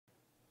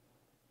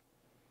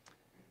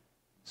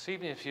This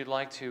evening, if you'd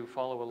like to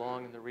follow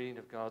along in the reading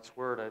of God's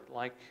Word, I'd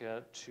like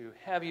to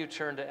have you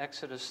turn to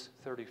Exodus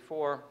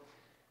 34. I'm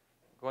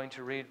going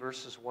to read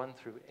verses 1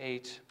 through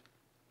 8.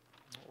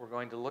 We're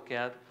going to look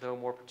at, though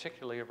more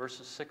particularly,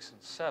 verses 6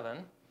 and 7,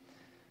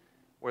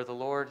 where the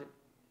Lord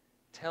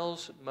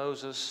tells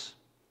Moses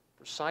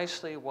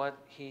precisely what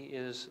he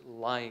is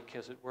like.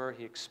 As it were,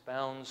 he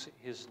expounds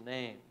his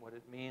name, what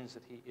it means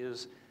that he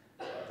is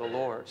the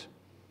Lord.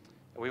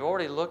 We've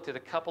already looked at a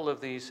couple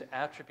of these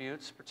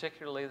attributes,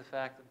 particularly the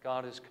fact that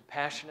God is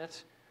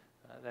compassionate,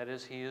 that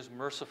is, he is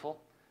merciful,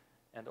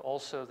 and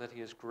also that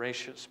he is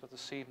gracious. But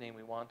this evening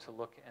we want to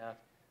look at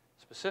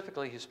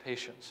specifically his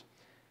patience.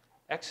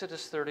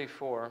 Exodus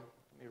 34,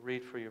 let me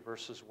read for you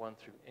verses 1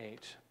 through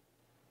 8.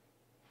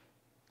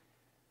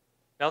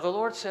 Now the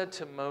Lord said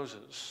to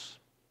Moses,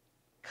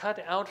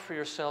 "Cut out for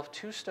yourself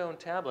 2 stone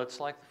tablets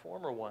like the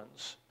former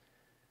ones.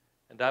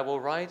 And I will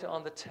write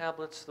on the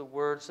tablets the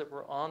words that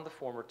were on the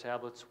former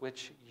tablets,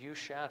 which you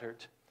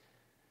shattered.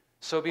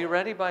 So be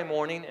ready by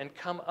morning and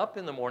come up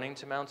in the morning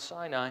to Mount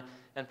Sinai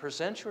and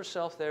present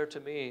yourself there to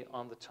me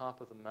on the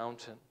top of the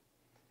mountain.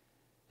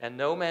 And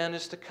no man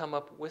is to come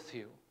up with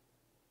you,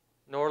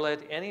 nor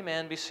let any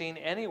man be seen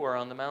anywhere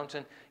on the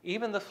mountain.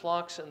 Even the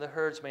flocks and the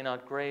herds may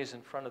not graze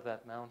in front of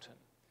that mountain."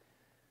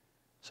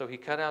 So he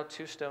cut out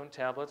 2 stone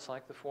tablets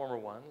like the former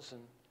ones,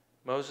 and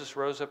Moses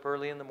rose up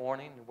early in the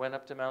morning and went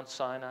up to Mount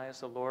Sinai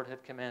as the Lord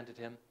had commanded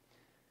him,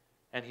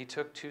 and he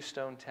took 2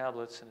 stone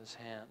tablets in his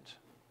hand.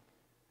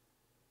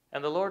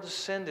 And the Lord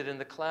descended in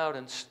the cloud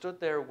and stood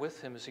there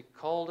with him as he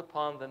called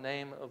upon the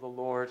name of the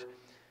Lord.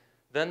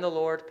 Then the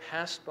Lord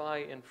passed by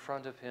in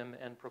front of him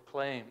and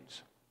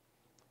proclaimed,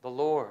 the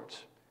Lord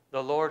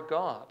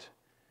God,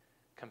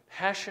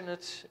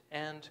 compassionate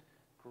and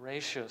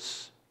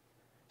gracious,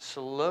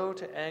 slow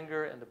to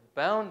anger and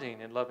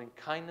abounding in loving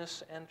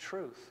kindness and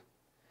truth,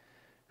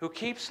 who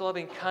keeps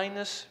loving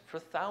kindness for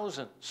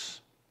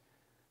thousands,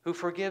 who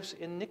forgives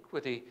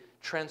iniquity,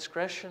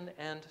 transgression,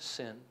 and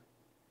sin.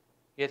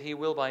 Yet he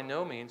will by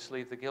no means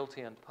leave the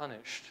guilty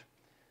unpunished,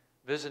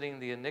 visiting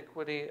the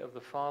iniquity of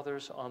the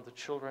fathers on the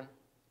children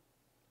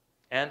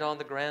and on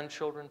the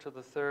grandchildren to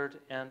the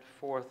 3rd and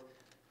 4th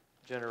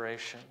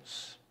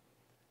generations.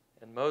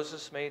 And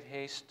Moses made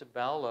haste to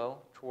bow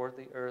low toward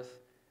the earth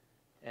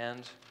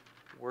and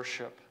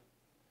worship.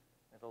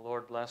 May the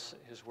Lord bless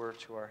his word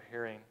to our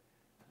hearing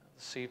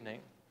this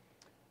evening.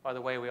 By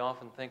the way, we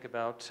often think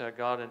about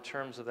God in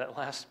terms of that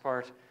last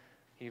part.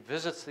 He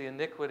visits the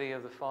iniquity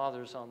of the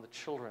fathers on the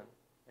children.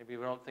 Maybe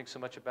we don't think so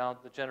much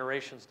about the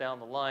generations down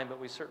the line, but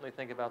we certainly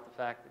think about the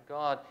fact that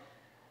God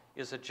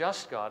is a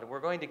just God. And we're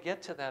going to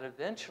get to that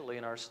eventually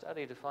in our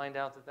study to find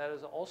out that that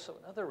is also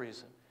another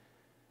reason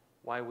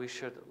why we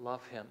should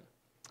love him.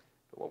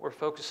 But what we're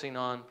focusing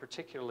on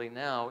particularly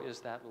now is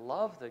that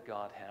love that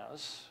God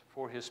has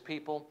for his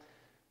people,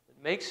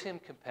 makes him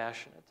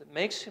compassionate, that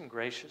makes him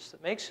gracious,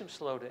 that makes him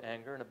slow to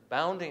anger and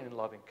abounding in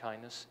loving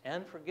kindness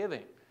and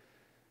forgiving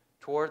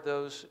toward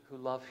those who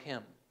love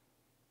him.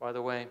 By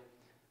the way,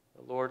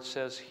 the Lord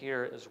says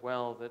here as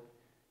well that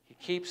he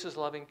keeps his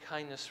loving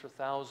kindness for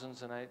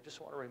thousands, and I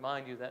just want to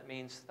remind you that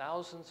means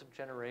thousands of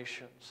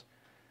generations.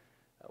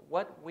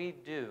 What we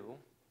do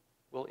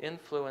will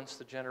influence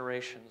the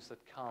generations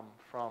that come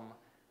from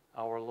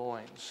our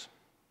loins.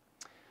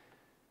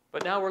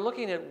 But now we're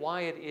looking at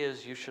why it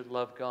is you should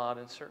love God,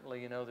 and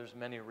certainly, there's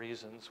many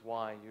reasons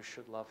why you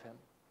should love him.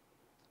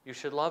 You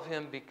should love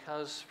him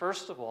because,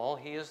 first of all,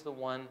 he is the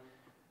one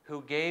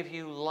who gave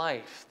you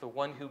life, the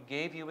one who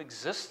gave you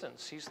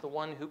existence. He's the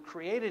one who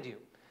created you,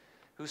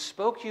 who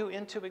spoke you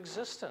into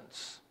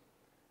existence.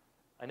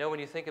 I know when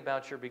you think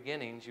about your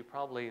beginnings, you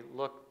probably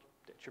look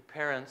at your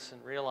parents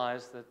and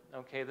realize that,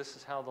 okay, this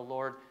is how the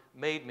Lord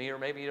made me, or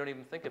maybe you don't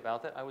even think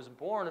about that. I was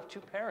born of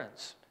 2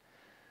 parents.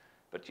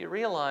 But you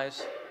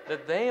realize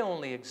that they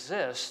only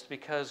exist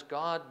because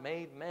God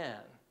made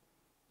man,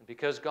 and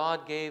because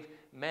God gave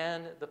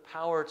man the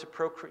power to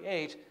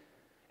procreate,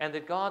 and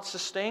that God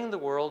sustained the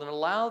world and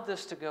allowed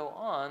this to go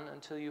on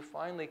until you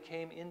finally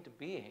came into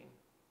being.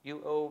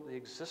 You owe the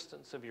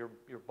existence of your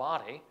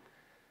body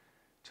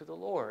to the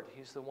Lord.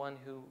 He's the one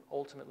who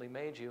ultimately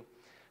made you.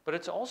 But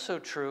it's also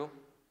true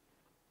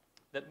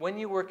that when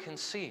you were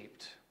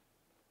conceived,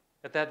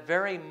 at that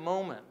very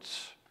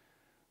moment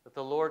that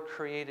the Lord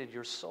created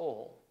your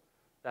soul,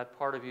 that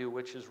part of you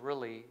which is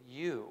really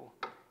you,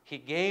 he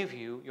gave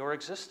you your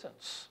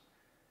existence.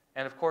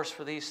 And of course,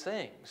 for these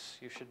things,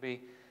 you should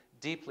be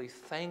deeply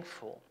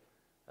thankful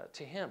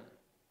to him.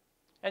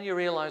 And you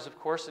realize, of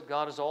course, that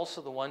God is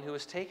also the one who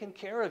has taken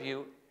care of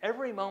you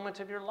every moment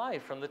of your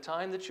life, from the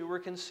time that you were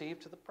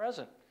conceived to the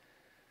present.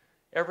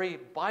 Every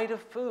bite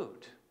of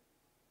food,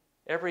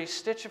 every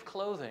stitch of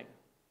clothing,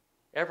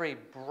 every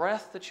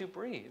breath that you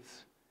breathe,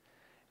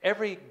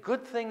 every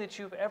good thing that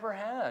you've ever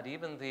had,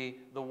 even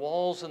the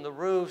walls and the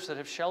roofs that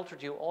have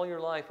sheltered you all your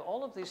life,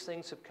 all of these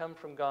things have come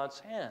from God's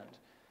hand.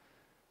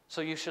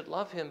 So you should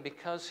love him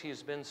because he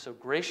has been so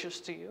gracious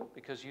to you,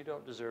 because you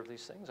don't deserve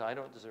these things. I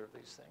don't deserve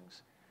these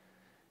things.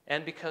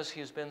 and because he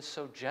has been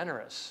so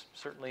generous.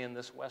 Certainly in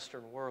this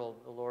Western world,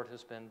 the Lord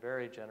has been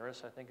very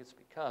generous. I think it's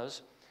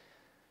because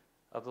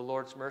of the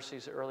Lord's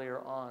mercies earlier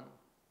on,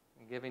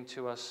 in giving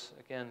to us,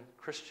 again,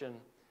 Christian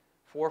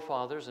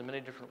forefathers in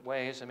many different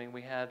ways. I mean,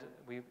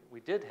 we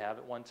did have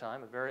at one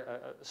time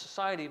a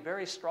society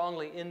very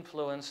strongly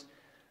influenced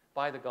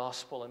by the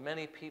gospel, and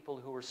many people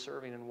who were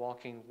serving and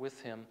walking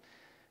with him.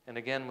 And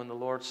again, when the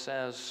Lord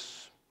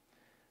says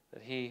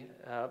that he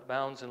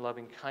abounds in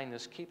loving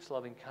kindness, keeps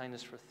loving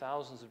kindness for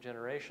thousands of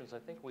generations, I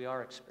think we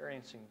are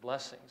experiencing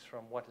blessings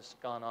from what has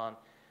gone on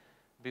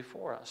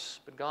before us.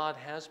 But God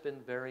has been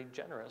very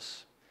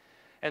generous.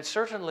 And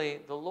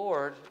certainly the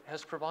Lord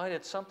has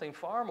provided something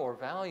far more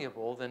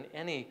valuable than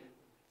any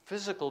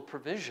physical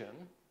provision,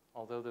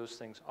 although those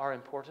things are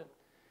important.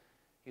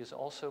 He has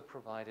also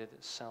provided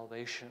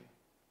salvation.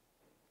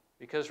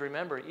 Because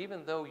remember,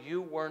 even though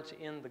you weren't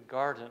in the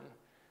garden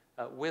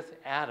with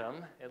Adam,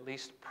 at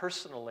least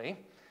personally,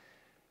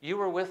 you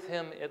were with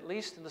him at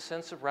least in the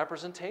sense of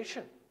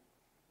representation.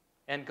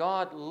 And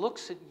God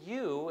looks at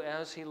you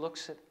as he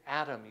looks at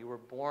Adam. You were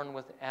born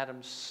with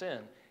Adam's sin.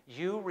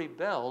 You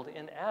rebelled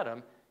in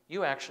Adam.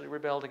 You actually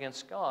rebelled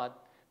against God.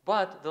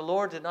 But the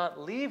Lord did not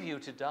leave you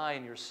to die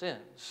in your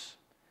sins.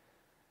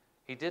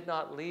 He did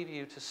not leave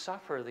you to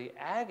suffer the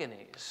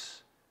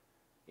agonies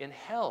in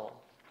hell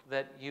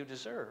that you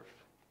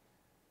deserved.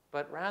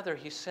 But rather,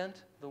 he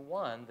sent the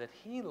one that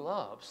he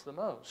loves the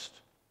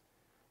most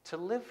to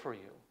live for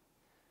you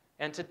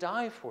and to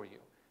die for you,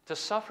 to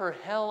suffer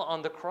hell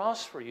on the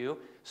cross for you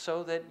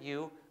so that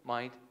you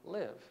might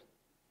live.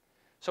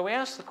 So we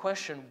ask the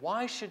question,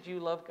 why should you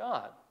love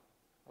God?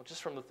 Well,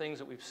 just from the things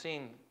that we've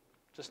seen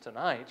just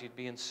tonight, you'd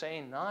be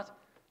insane not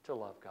to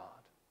love God.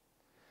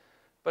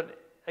 But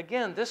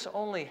again, this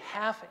only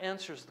half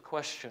answers the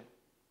question.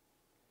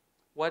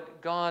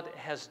 What God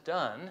has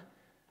done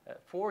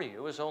for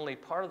you is only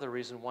part of the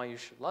reason why you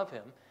should love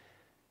him.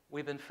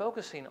 We've been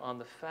focusing on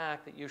the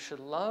fact that you should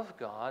love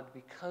God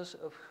because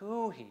of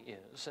who he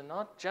is and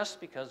not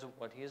just because of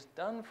what he has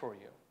done for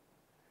you.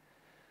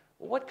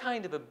 Well, what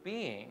kind of a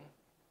being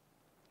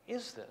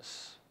is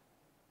this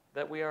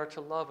that we are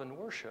to love and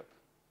worship?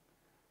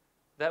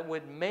 That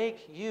would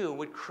make you,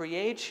 would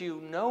create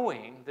you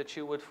knowing that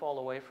you would fall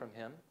away from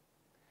him,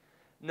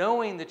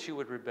 knowing that you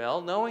would rebel,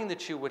 knowing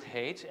that you would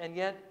hate, and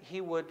yet he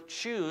would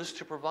choose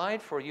to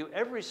provide for you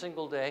every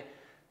single day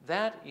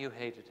that you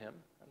hated him.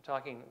 I'm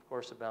talking, of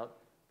course, about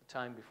the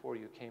time before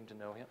you came to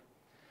know him.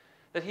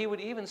 That he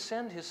would even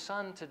send his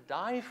son to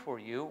die for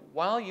you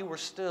while you were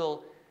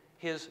still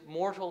his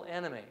mortal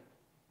enemy.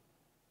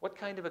 What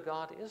kind of a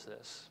God is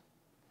this?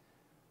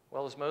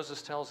 Well, as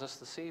Moses tells us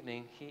this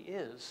evening, he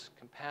is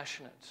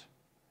compassionate.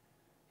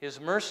 His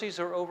mercies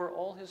are over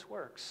all his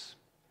works.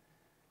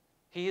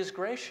 He is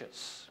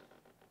gracious.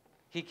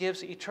 He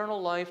gives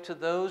eternal life to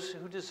those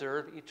who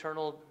deserve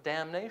eternal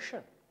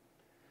damnation.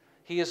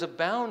 He is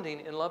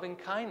abounding in loving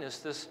kindness,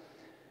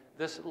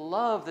 this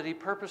love that he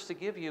purposed to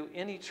give you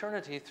in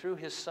eternity through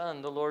his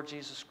Son, the Lord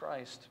Jesus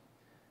Christ.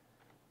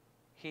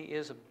 He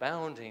is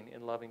abounding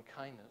in loving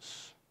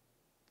kindness.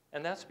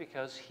 And that's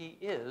because he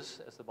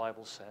is, as the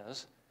Bible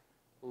says,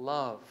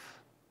 love.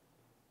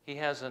 He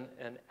has an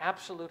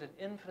absolute and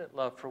infinite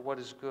love for what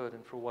is good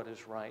and for what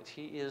is right.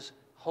 He is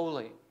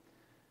holy.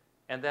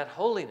 And that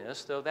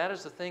holiness, though that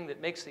is the thing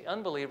that makes the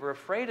unbeliever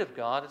afraid of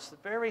God, it's the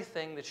very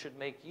thing that should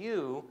make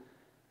you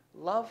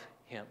love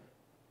him,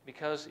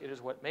 because it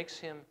is what makes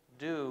him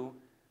do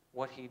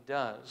what he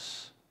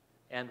does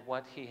and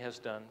what he has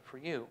done for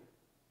you.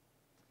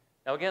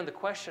 Now again, the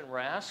question we're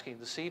asking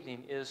this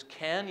evening is,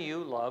 can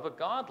you love a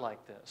God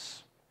like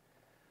this?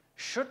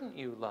 Shouldn't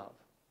you love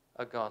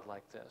a God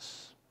like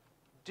this?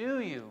 Do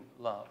you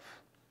love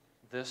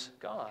this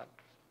God?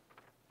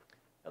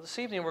 Now this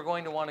evening we're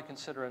going to want to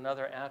consider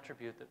another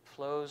attribute that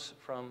flows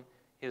from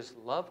his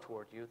love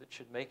toward you that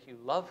should make you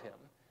love him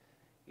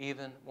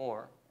even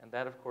more. And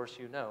that, of course,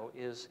 you know,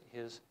 is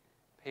his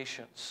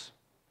patience.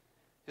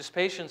 His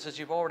patience, as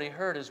you've already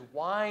heard, is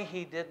why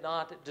he did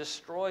not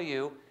destroy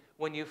you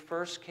when you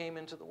first came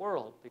into the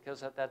world,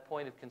 because at that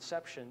point of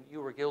conception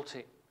you were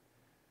guilty.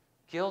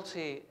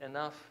 Guilty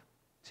enough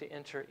to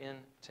enter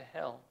into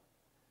hell.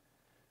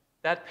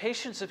 That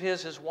patience of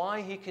his is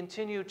why he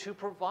continued to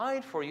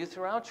provide for you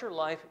throughout your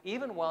life,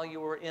 even while you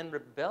were in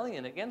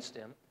rebellion against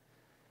him.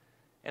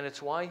 And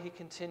it's why he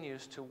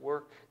continues to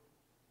work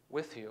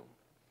with you,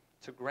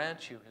 to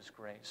grant you his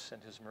grace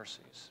and his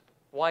mercies.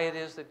 Why it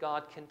is that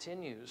God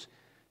continues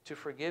to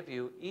forgive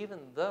you, even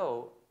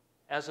though,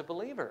 as a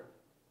believer,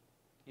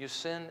 you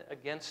sin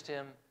against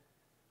him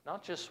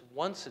not just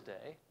once a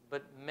day,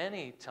 but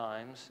many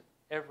times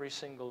every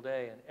single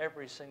day, and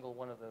every single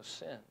one of those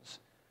sins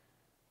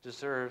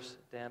deserves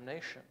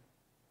damnation.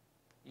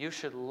 You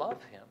should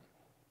love him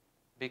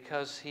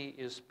because he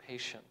is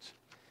patient.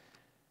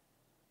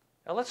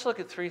 Now let's look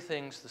at three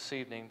things this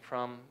evening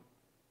from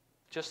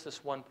just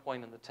this one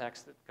point in the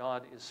text, that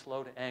God is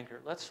slow to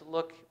anger. Let's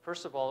look,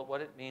 first of all, at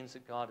what it means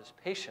that God is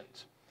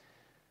patient.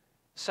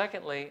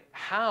 Secondly,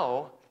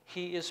 how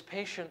he is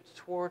patient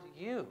toward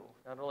you,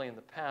 not only in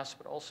the past,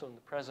 but also in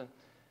the present.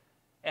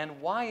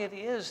 and why it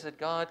is that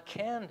God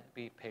can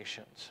be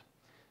patient.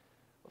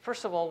 Well,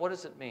 first of all, what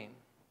does it mean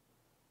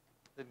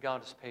that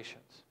God is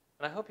patient?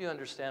 And I hope you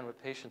understand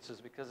what patience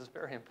is, because it's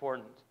very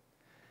important.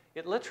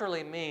 It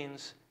literally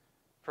means,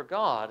 for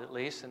God at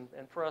least, and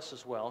for us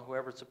as well,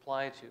 whoever it's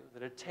applied to,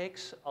 that it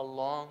takes a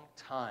long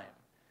time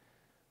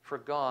for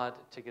God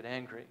to get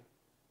angry.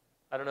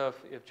 I don't know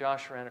if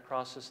Josh ran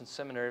across this in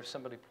seminary, if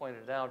somebody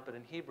pointed it out, but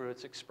in Hebrew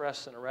it's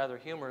expressed in a rather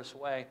humorous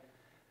way.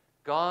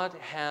 God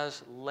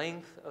has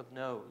length of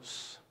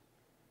nose.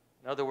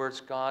 In other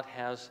words, God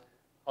has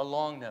a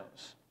long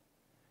nose.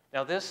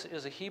 Now, this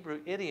is a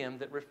Hebrew idiom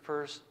that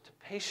refers to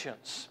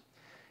patience.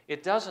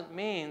 It doesn't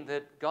mean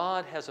that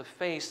God has a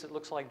face that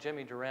looks like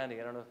Jimmy Durante.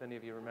 I don't know if any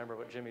of you remember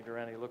what Jimmy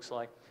Durante looks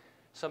like.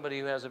 Somebody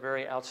who has a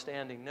very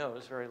outstanding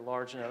nose, very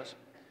large nose.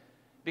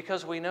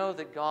 Because we know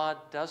that God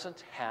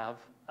doesn't have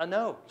a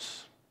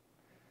nose.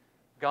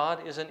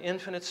 God is an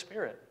infinite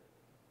spirit.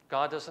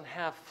 God doesn't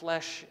have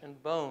flesh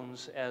and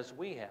bones as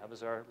we have,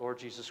 as our Lord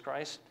Jesus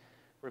Christ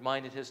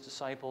reminded his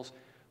disciples.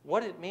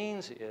 What it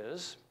means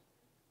is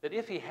that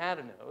if he had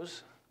a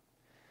nose,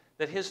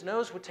 that his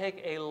nose would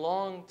take a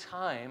long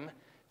time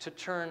to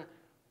turn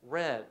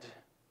red.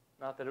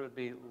 Not that it would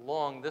be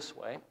long this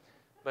way,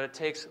 but it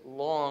takes a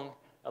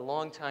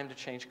long time to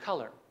change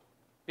color.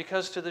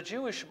 Because to the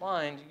Jewish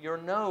mind, your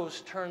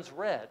nose turns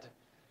red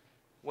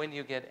when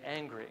you get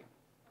angry.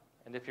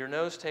 And if your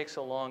nose takes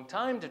a long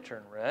time to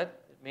turn red,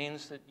 it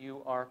means that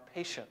you are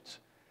patient.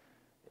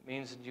 It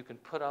means that you can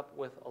put up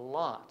with a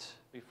lot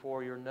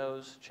before your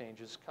nose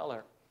changes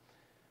color.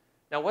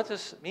 Now, what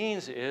this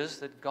means is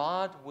that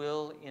God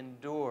will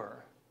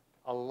endure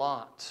a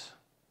lot.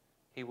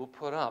 He will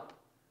put up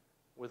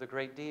with a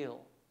great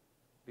deal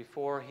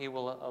before he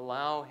will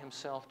allow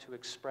himself to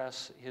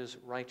express his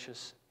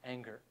righteous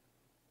anger.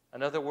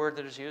 Another word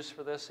that is used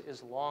for this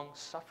is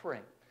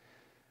long-suffering.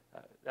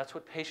 That's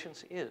what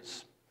patience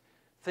is.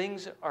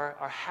 Things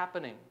are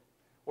happening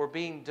or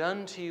being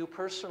done to you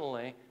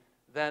personally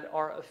that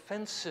are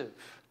offensive,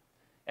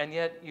 and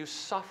yet you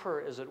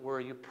suffer, as it were.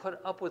 You put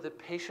up with it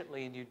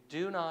patiently, and you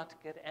do not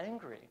get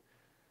angry.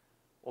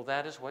 Well,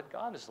 that is what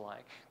God is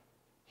like.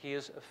 He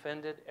is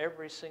offended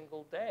every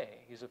single day.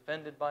 He's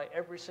offended by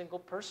every single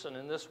person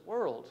in this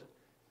world.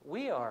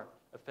 We are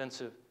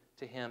offensive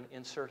to him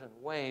in certain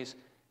ways,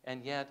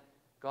 and yet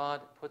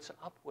God puts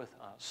up with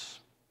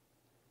us.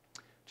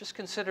 Just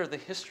consider the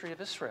history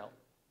of Israel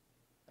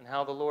and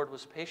how the Lord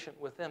was patient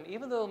with them,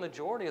 even though the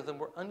majority of them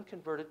were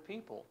unconverted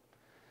people.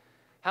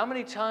 How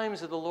many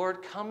times did the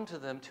Lord come to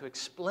them to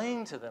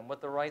explain to them what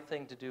the right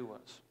thing to do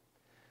was,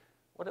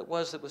 what it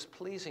was that was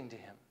pleasing to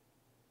him?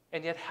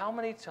 And yet how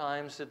many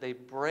times did they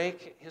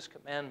break his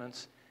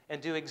commandments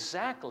and do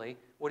exactly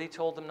what he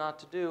told them not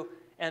to do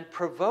and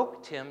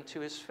provoked him to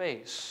his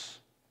face?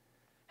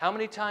 How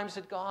many times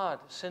did God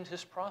send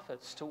his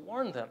prophets to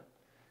warn them,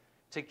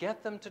 to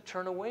get them to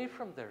turn away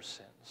from their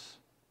sins,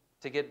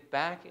 to get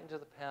back into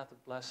the path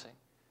of blessing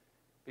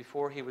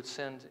before he would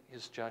send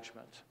his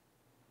judgment?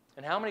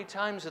 And how many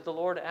times did the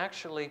Lord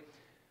actually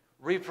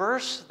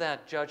reverse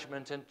that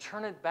judgment and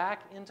turn it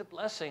back into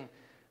blessing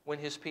when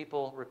his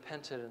people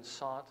repented and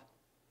sought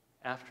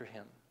after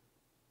him?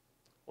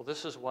 Well,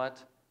 this is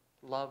what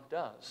love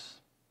does.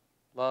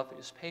 Love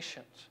is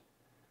patient.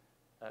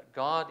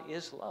 God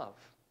is love,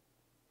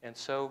 and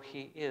so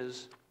he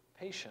is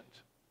patient.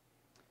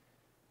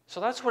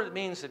 So that's what it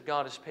means that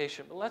God is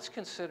patient. But let's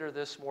consider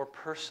this more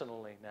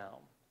personally now.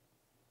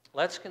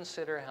 Let's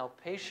consider how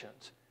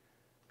patient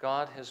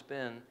God has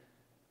been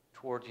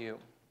toward you.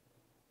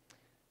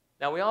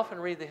 Now, we often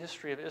read the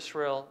history of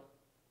Israel,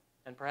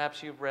 and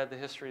perhaps you've read the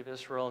history of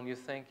Israel, and you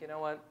think, you know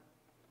what?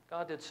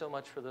 God did so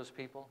much for those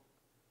people.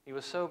 He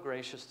was so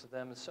gracious to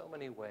them in so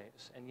many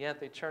ways, and yet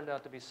they turned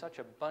out to be such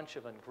a bunch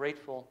of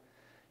ungrateful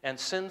and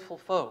sinful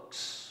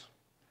folks.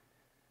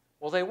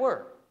 Well, they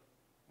were.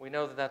 We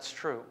know that that's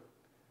true.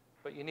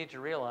 But you need to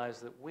realize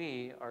that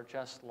we are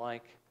just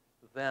like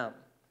them.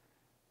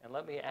 And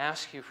let me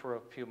ask you for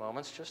a few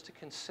moments just to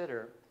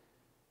consider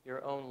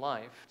your own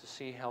life to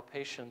see how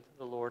patient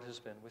the Lord has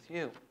been with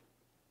you.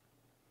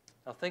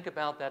 Now think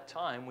about that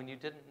time when you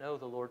didn't know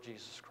the Lord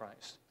Jesus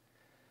Christ.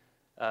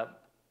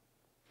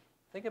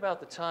 Think about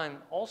the time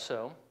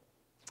also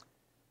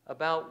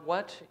about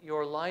what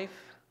your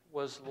life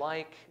was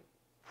like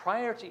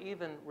prior to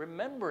even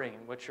remembering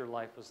what your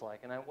life was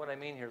like. And what I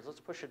mean here is, let's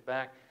push it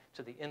back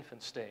to the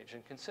infant stage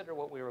and consider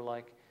what we were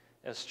like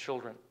as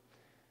children.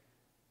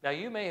 Now,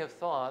 you may have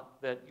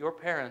thought that your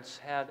parents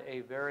had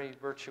a very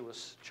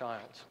virtuous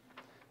child,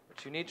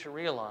 but you need to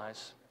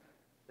realize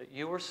that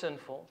you were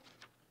sinful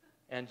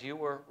and you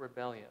were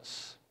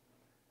rebellious.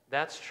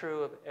 That's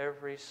true of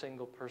every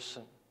single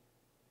person.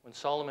 When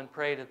Solomon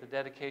prayed at the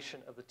dedication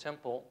of the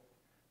temple,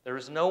 there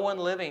is no one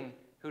living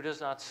who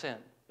does not sin.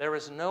 There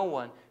is no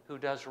one who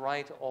does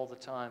right all the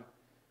time.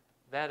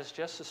 That is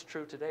just as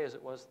true today as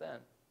it was then.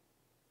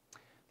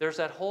 There's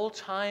that whole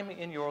time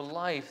in your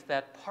life,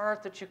 that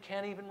part that you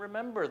can't even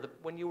remember,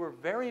 when you were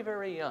very,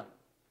 very young.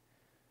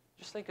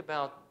 Just think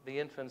about the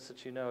infants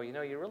that you know. You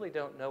know, you really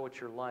don't know what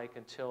you're like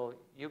until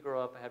you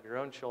grow up and have your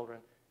own children,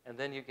 and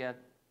then you get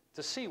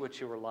to see what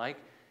you were like,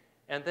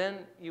 and then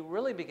you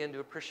really begin to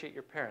appreciate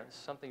your parents,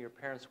 something your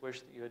parents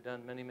wish that you had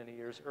done many, many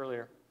years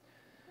earlier.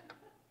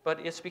 But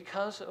it's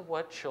because of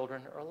what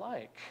children are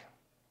like.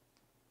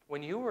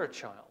 When you were a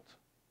child,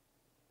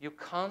 you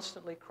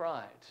constantly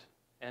cried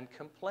and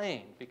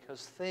complained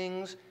because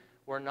things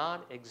were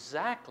not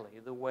exactly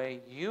the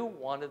way you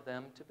wanted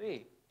them to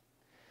be.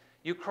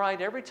 You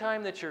cried every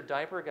time that your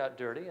diaper got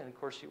dirty, and of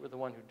course you were the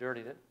one who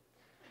dirtied it.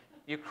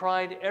 You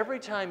cried every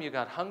time you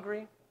got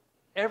hungry,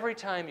 every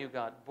time you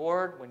got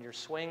bored, when your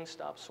swing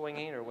stopped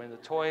swinging, or when the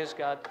toys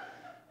you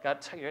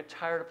got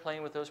tired of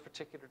playing with those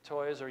particular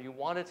toys, or you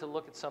wanted to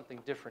look at something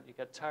different. You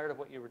got tired of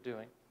what you were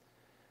doing.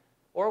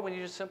 Or when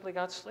you just simply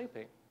got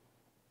sleepy.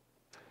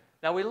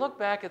 Now we look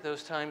back at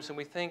those times and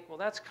we think, well,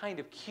 that's kind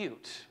of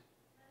cute.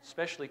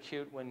 Especially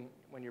cute when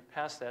you're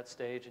past that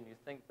stage and you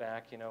think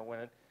back, when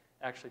it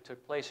actually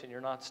took place and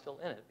you're not still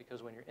in it.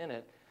 Because when you're in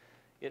it,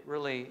 it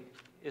really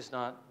is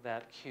not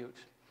that cute.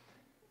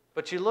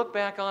 But you look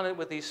back on it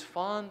with these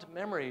fond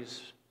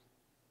memories,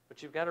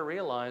 but you've got to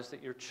realize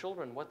that your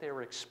children, what they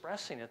were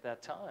expressing at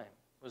that time,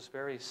 was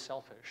very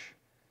selfish,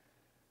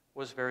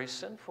 was very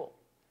sinful.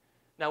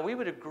 Now, we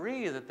would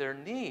agree that their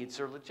needs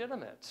are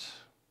legitimate.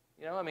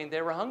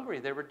 They were hungry,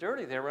 they were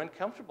dirty, they were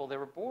uncomfortable, they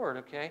were bored,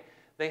 okay?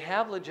 They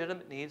have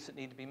legitimate needs that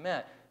need to be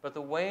met. But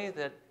the way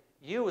that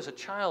you as a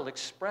child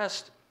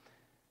expressed,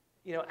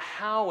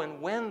 how and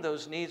when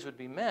those needs would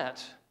be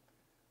met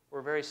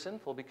were very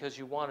sinful because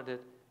you wanted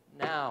it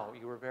now.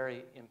 You were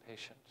very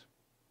impatient.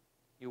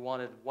 You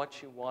wanted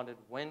what you wanted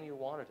when you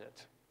wanted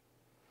it.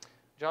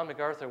 John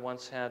MacArthur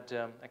once had,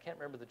 I can't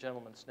remember the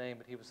gentleman's name,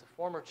 but he was the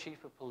former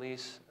chief of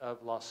police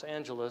of Los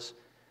Angeles,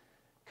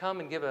 come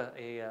and give I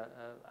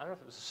don't know if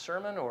it was a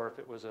sermon or if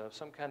it was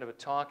some kind of a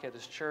talk at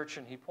his church,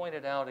 and he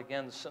pointed out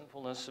again the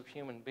sinfulness of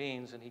human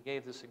beings, and he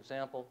gave this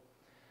example.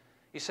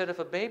 He said, if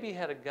a baby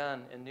had a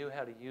gun and knew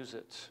how to use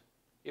it,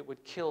 it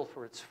would kill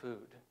for its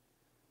food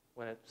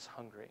when it's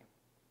hungry.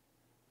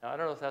 Now, I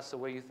don't know if that's the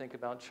way you think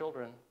about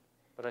children,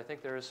 but I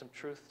think there is some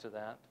truth to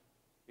that,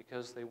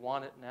 because they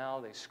want it now,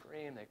 they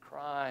scream, they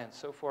cry, and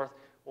so forth.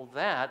 Well,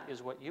 that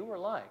is what you were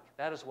like.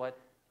 That is what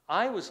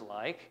I was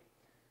like,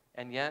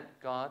 and yet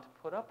God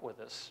put up with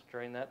us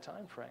during that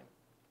time frame.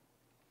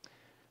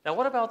 Now,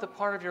 what about the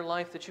part of your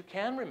life that you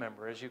can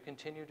remember as you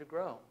continue to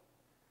grow?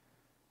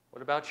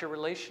 What about your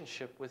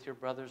relationship with your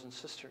brothers and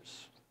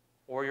sisters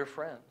or your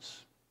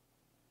friends?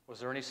 Was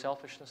there any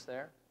selfishness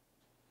there?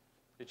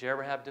 Did you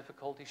ever have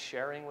difficulty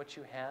sharing what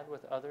you had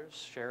with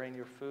others, sharing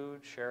your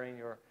food, sharing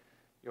your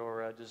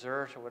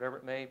dessert or whatever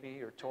it may be,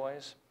 your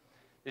toys?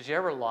 Did you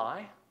ever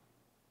lie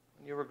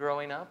when you were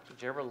growing up?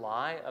 Did you ever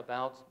lie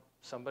about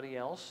somebody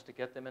else to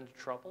get them into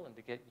trouble and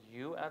to get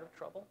you out of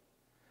trouble?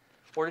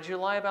 Or did you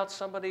lie about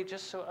somebody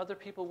just so other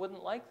people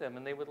wouldn't like them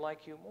and they would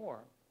like you more?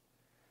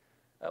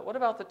 What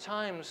about the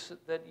times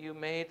that you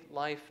made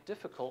life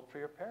difficult for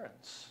your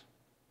parents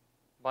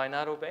by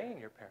not obeying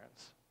your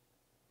parents?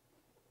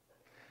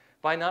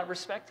 By not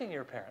respecting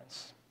your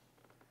parents?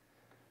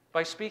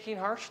 By speaking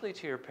harshly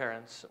to your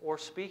parents or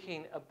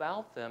speaking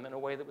about them in a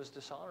way that was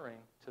dishonoring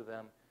to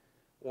them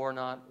or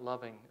not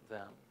loving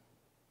them?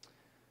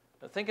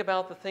 Now, think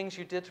about the things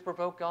you did to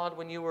provoke God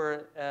when you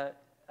were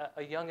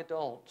a young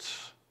adult.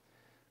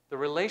 The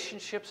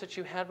relationships that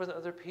you had with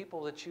other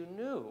people that you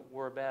knew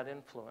were a bad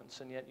influence,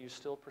 and yet you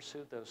still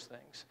pursued those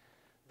things.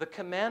 The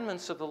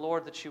commandments of the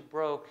Lord that you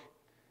broke,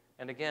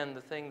 and again,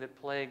 the thing that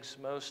plagues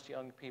most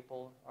young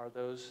people are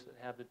those that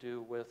have to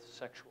do with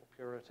sexual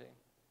purity.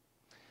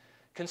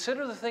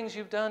 Consider the things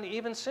you've done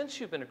even since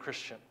you've been a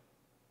Christian.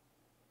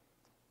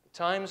 The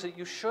times that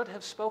you should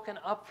have spoken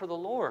up for the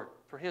Lord,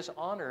 for His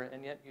honor,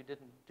 and yet you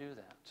didn't do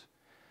that.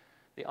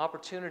 The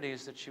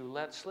opportunities that you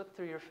let slip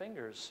through your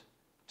fingers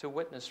to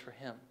witness for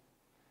Him.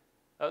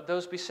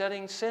 Those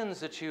besetting sins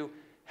that you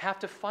have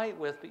to fight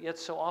with, but yet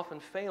so often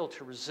fail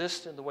to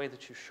resist in the way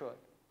that you should.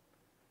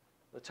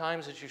 The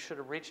times that you should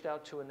have reached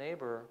out to a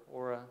neighbor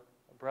or a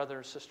brother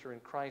or sister in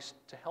Christ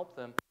to help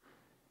them,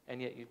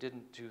 and yet you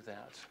didn't do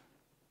that.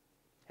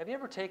 Have you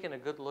ever taken a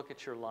good look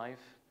at your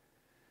life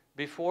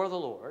before the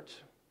Lord?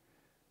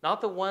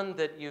 Not the one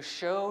that you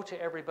show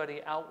to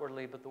everybody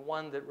outwardly, but the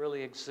one that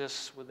really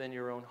exists within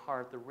your own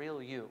heart, the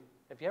real you.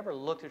 Have you ever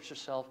looked at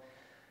yourself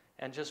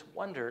and just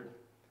wondered,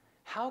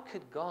 how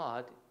could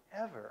God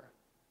ever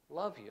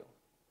love you?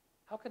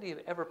 How could He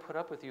have ever put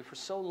up with you for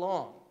so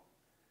long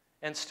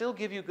and still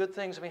give you good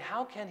things? I mean,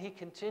 how can He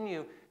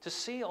continue to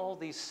see all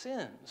these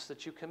sins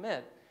that you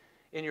commit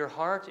in your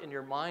heart, in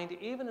your mind,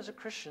 even as a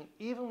Christian,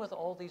 even with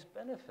all these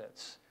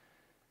benefits,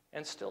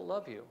 and still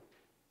love you?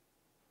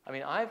 I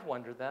mean, I've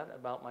wondered that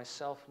about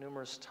myself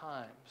numerous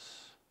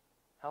times.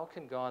 How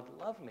can God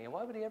love me? And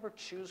why would He ever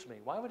choose me?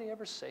 Why would He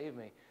ever save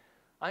me?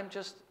 I'm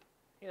just,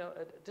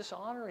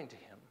 dishonoring to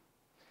Him.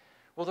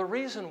 Well, the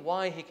reason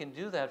why He can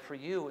do that for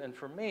you and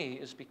for me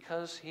is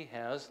because He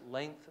has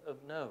length of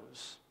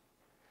nose,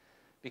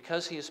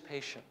 because He is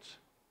patient,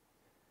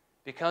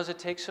 because it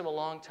takes Him a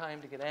long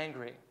time to get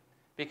angry,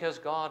 because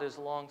God is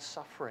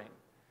long-suffering.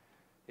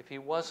 If He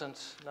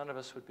wasn't, none of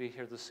us would be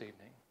here this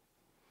evening.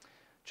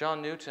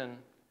 John Newton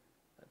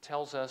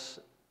tells us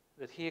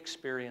that he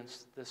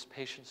experienced this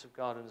patience of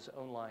God in his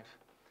own life,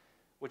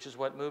 which is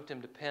what moved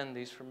him to pen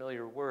these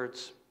familiar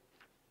words.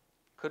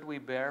 Could we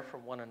bear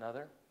from one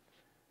another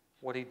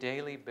what he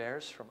daily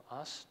bears from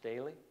us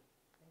daily?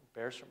 He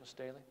bears from us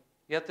daily.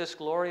 Yet this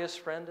glorious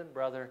friend and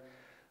brother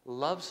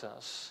loves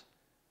us,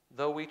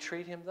 though we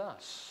treat him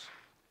thus.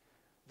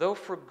 Though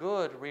for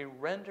good we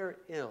render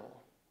ill,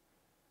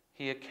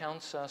 he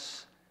accounts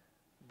us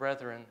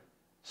brethren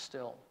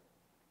still.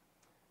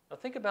 Now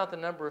think about the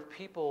number of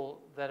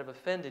people that have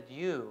offended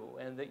you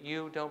and that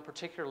you don't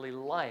particularly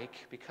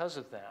like because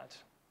of that.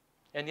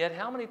 And yet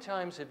how many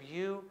times have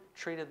you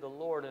treated the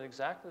Lord in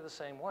exactly the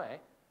same way?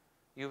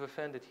 You've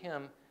offended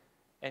him,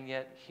 and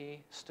yet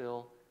he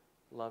still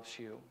loves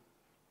you.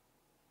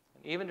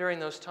 And even during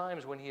those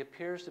times when he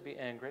appears to be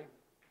angry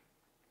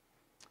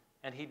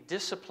and he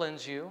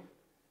disciplines you,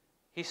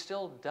 he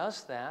still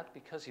does that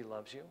because he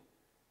loves you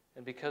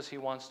and because he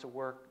wants to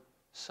work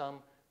some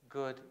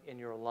good in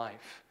your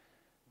life.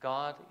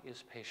 God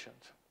is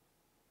patient.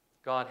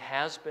 God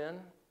has been,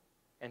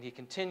 and he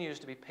continues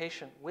to be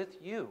patient with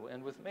you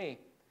and with me.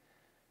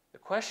 The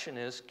question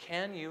is,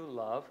 can you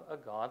love a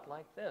God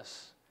like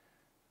this?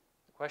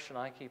 The question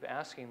I keep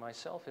asking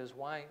myself is,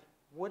 why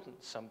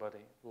wouldn't somebody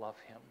love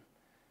him?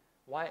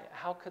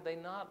 How could they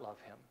not love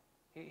him?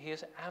 He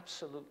is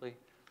absolutely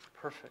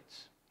perfect.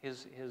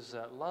 His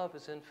love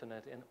is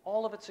infinite in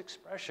all of its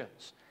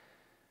expressions.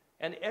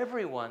 And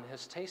everyone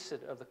has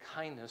tasted of the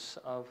kindness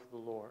of the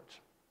Lord.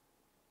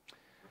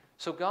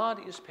 So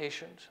God is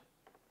patient,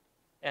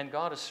 and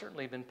God has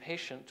certainly been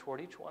patient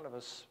toward each one of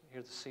us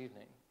here this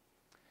evening.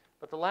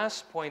 But the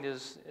last point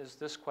is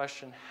this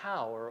question,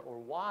 how or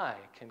why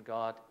can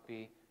God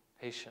be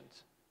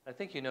patient? I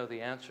think you know the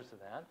answer to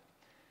that.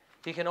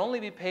 He can only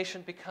be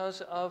patient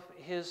because of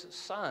his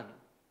Son.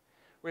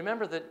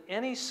 Remember that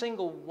any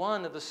single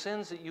one of the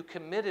sins that you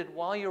committed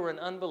while you were an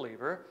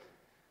unbeliever,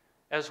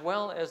 as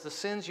well as the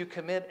sins you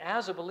commit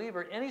as a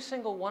believer, any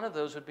single one of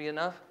those would be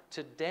enough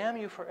to damn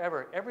you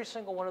forever. Every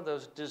single one of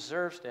those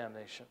deserves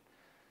damnation.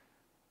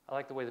 I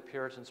like the way the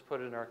Puritans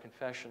put it in our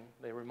confession.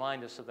 They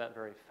remind us of that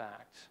very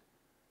fact.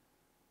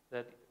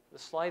 That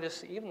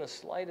even the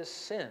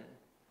slightest sin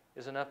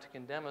is enough to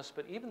condemn us,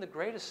 but even the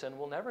greatest sin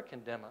will never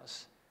condemn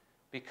us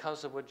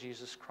because of what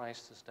Jesus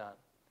Christ has done.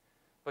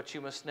 But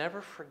you must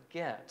never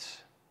forget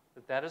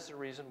that that is the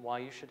reason why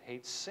you should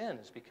hate sin,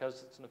 is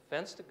because it's an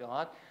offense to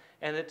God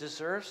and it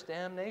deserves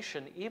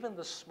damnation, even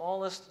the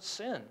smallest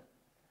sin.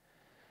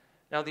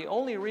 Now, the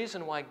only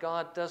reason why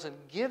God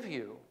doesn't give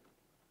you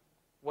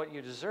what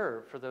you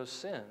deserve for those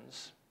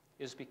sins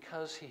is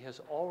because he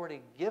has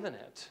already given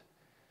it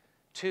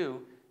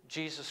to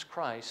Jesus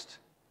Christ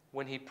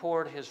when he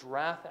poured his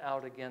wrath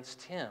out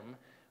against him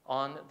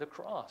on the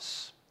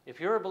cross. If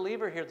you're a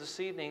believer here this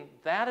evening,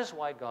 that is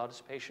why God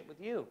is patient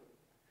with you.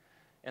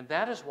 And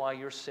that is why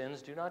your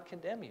sins do not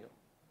condemn you,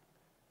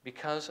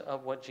 because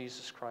of what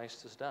Jesus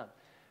Christ has done.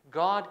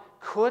 God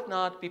could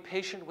not be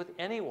patient with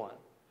anyone.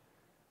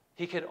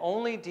 He could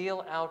only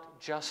deal out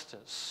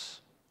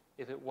justice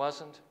if it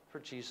wasn't for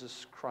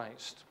Jesus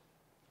Christ.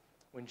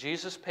 When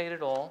Jesus paid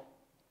it all,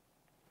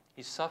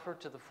 he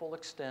suffered to the full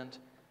extent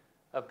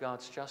of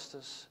God's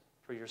justice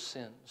for your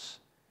sins.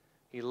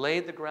 He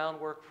laid the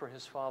groundwork for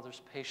his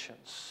Father's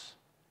patience.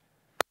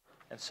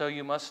 And so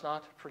you must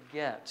not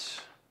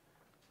forget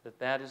that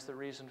that is the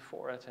reason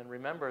for it. And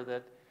remember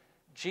that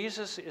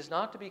Jesus is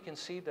not to be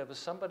conceived of as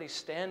somebody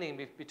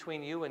standing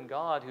between you and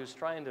God who's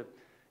trying to,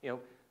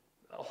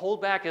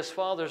 hold back his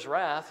Father's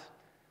wrath.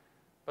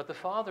 But the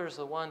Father is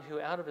the one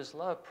who, out of his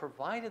love,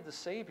 provided the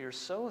Savior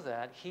so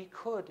that he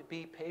could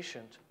be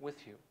patient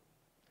with you.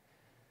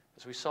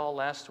 As we saw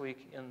last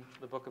week in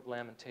the book of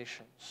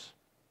Lamentations,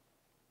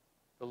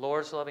 the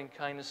Lord's loving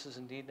kindnesses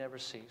indeed never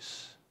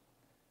cease,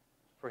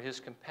 for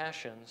his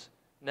compassions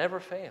never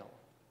fail.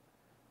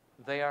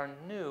 They are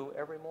new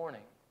every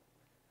morning.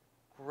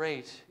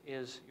 Great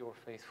is your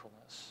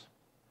faithfulness.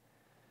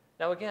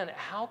 Now again,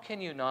 how can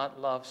you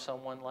not love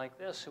someone like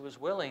this, who is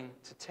willing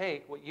to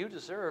take what you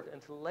deserved and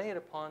to lay it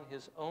upon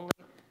his only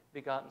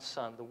begotten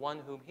Son, the one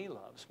whom he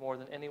loves more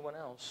than anyone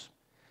else?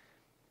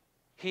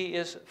 He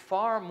is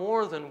far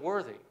more than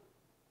worthy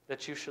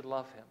that you should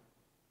love him.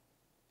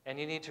 And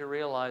you need to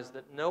realize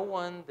that no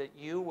one that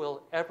you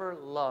will ever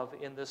love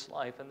in this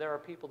life, and there are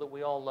people that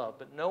we all love,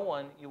 but no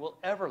one you will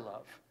ever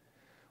love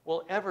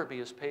will ever be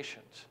as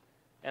patient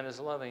and as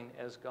loving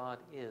as God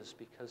is,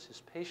 because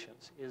his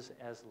patience is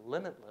as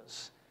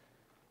limitless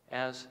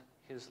as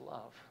his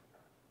love.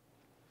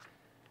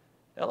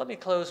 Now let me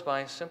close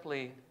by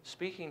simply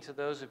speaking to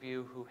those of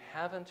you who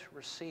haven't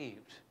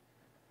received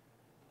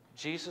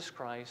Jesus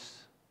Christ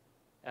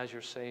as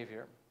your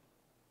Savior.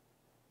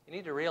 You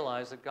need to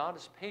realize that God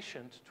is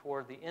patient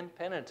toward the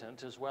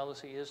impenitent as well as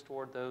he is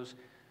toward those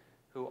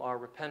who are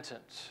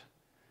repentant.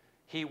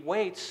 He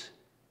waits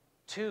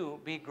to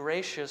be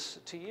gracious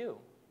to you.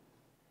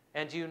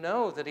 And you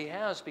know that he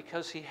has,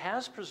 because he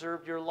has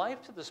preserved your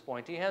life to this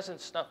point. He hasn't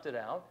snuffed it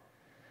out.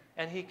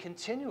 And he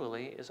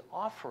continually is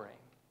offering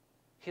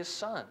his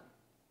Son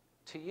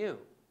to you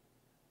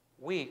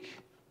week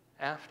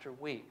after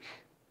week.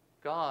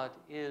 God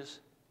is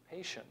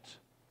patient.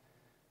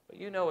 But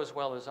you know as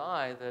well as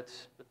I that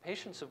the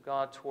patience of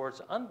God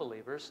towards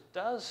unbelievers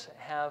does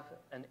have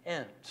an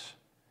end.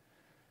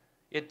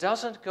 It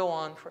doesn't go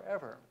on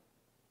forever.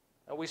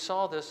 We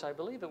saw this, I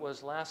believe it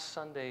was last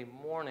Sunday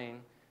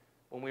morning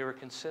when we were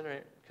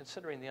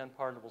considering the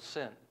unpardonable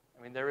sin.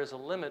 I mean, there is a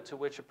limit to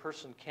which a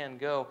person can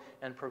go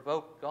and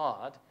provoke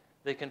God.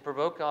 They can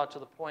provoke God to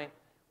the point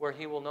where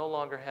he will no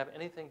longer have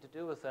anything to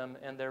do with them,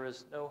 and there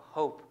is no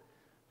hope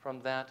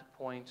from that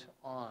point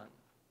on.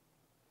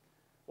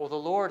 Well, the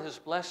Lord has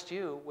blessed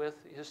you with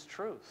his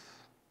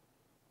truth.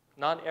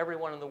 Not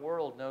everyone in the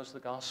world knows the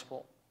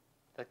gospel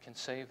that can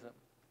save them.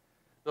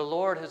 The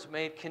Lord has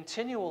made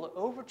continual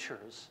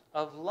overtures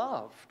of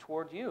love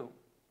toward you,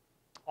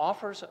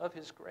 offers of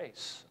his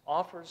grace,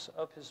 offers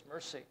of his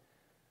mercy.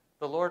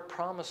 The Lord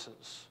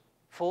promises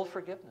full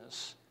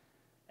forgiveness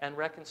and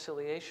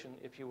reconciliation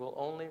if you will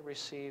only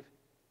receive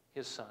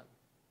his Son.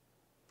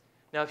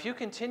 Now, if you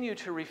continue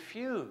to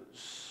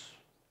refuse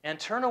and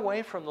turn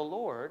away from the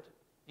Lord,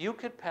 you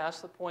could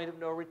pass the point of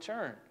no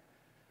return.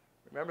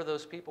 Remember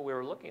those people we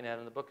were looking at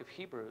in the book of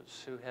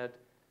Hebrews who had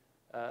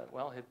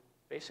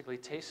basically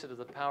tasted of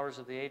the powers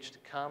of the age to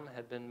come,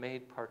 had been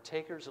made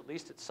partakers, at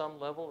least at some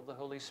level, of the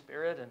Holy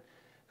Spirit, and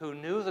who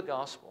knew the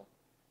gospel,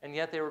 and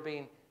yet they were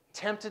being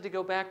tempted to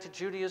go back to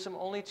Judaism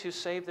only to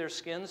save their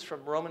skins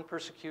from Roman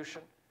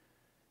persecution.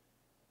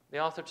 The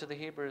author to the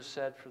Hebrews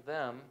said for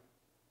them,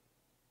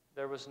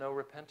 there was no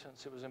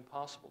repentance. It was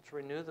impossible to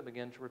renew them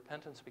again to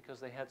repentance because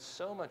they had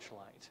so much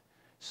light,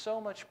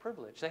 so much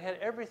privilege. They had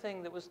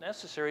everything that was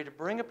necessary to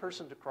bring a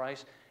person to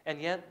Christ,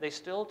 and yet they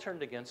still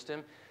turned against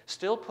him,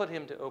 still put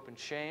him to open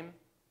shame.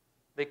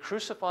 They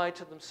crucified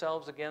to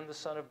themselves again the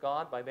Son of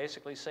God by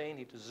basically saying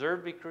he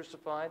deserved to be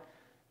crucified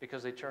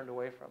because they turned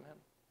away from him.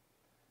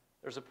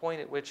 There's a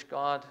point at which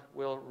God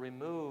will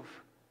remove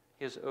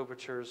his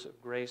overtures of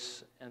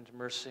grace and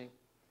mercy.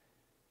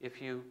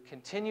 If you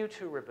continue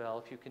to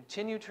rebel, if you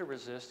continue to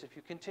resist, if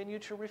you continue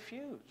to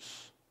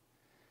refuse.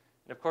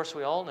 And of course,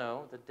 we all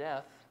know that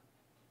death,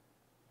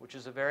 which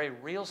is a very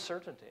real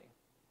certainty,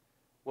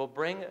 will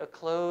bring a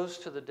close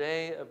to the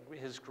day of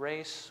his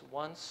grace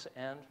once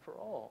and for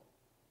all.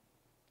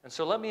 And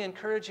so let me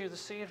encourage you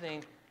this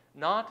evening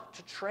not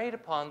to trade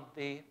upon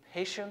the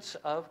patience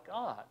of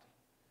God.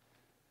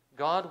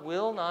 God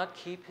will not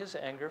keep his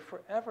anger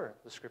forever,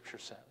 the Scripture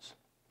says.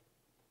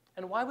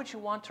 And why would you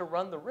want to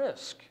run the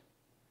risk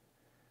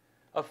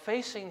of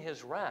facing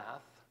his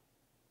wrath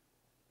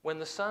when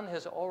the Son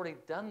has already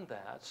done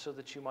that so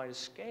that you might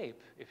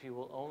escape if you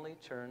will only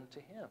turn to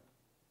him?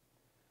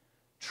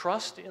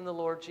 Trust in the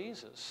Lord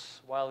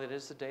Jesus while it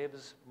is the day of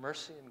his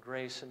mercy and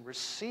grace, and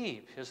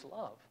receive his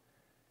love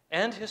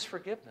and his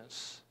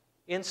forgiveness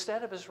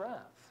instead of his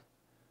wrath.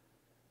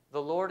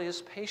 The Lord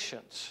is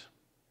patient,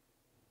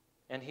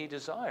 and he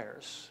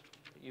desires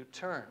that you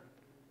turn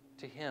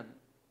to him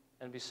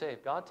and be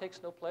saved. God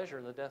takes no pleasure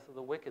in the death of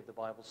the wicked, the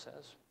Bible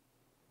says.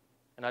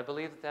 And I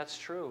believe that that's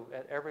true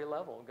at every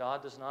level.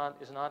 God is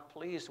not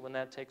pleased when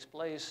that takes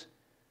place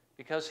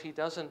because he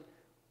doesn't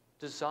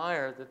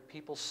desire that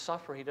people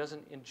suffer. He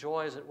doesn't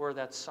enjoy, as it were,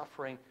 that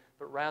suffering,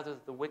 but rather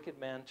that the wicked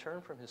man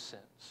turn from his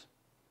sins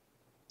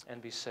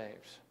and be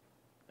saved.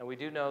 And we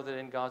do know that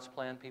in God's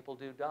plan, people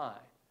do die.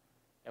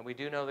 And we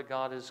do know that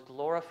God is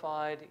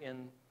glorified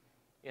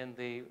in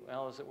the,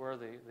 well, as it were,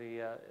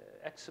 the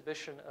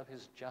exhibition of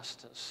his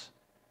justice.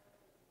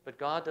 But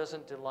God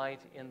doesn't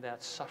delight in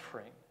that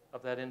suffering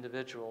of that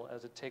individual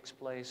as it takes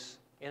place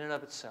in and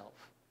of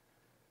itself.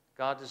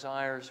 God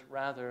desires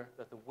rather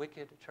that the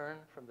wicked turn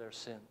from their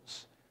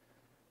sins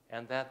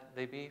and that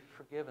they be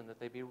forgiven, that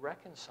they be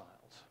reconciled.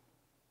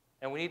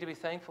 And we need to be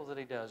thankful that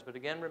he does. But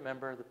again,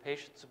 remember, the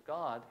patience of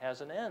God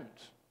has an end.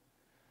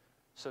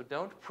 So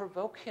don't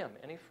provoke him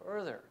any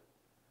further,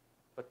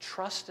 but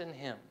trust in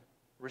him.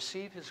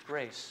 Receive his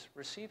grace,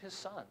 receive his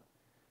Son,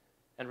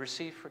 and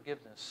receive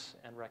forgiveness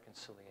and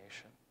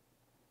reconciliation.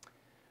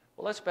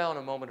 Well, let's bow in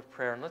a moment of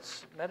prayer, and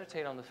let's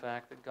meditate on the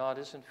fact that God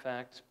is, in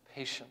fact,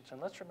 patient. And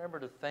let's remember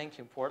to thank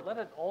him for it. Let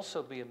it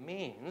also be a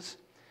means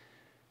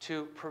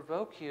to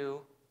provoke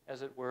you,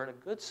 as it were, in a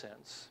good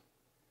sense,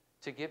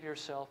 to give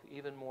yourself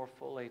even more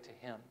fully to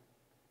him,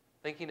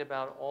 thinking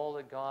about all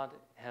that God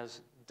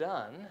has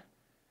done,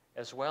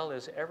 as well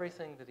as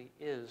everything that he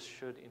is,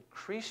 should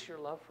increase your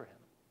love for him.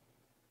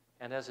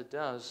 And as it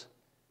does,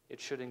 it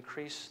should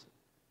increase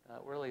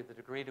really the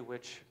degree to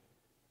which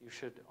you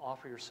should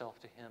offer yourself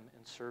to him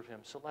and serve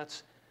him. So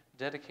let's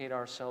dedicate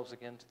ourselves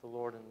again to the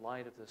Lord in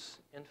light of this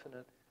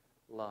infinite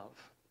love.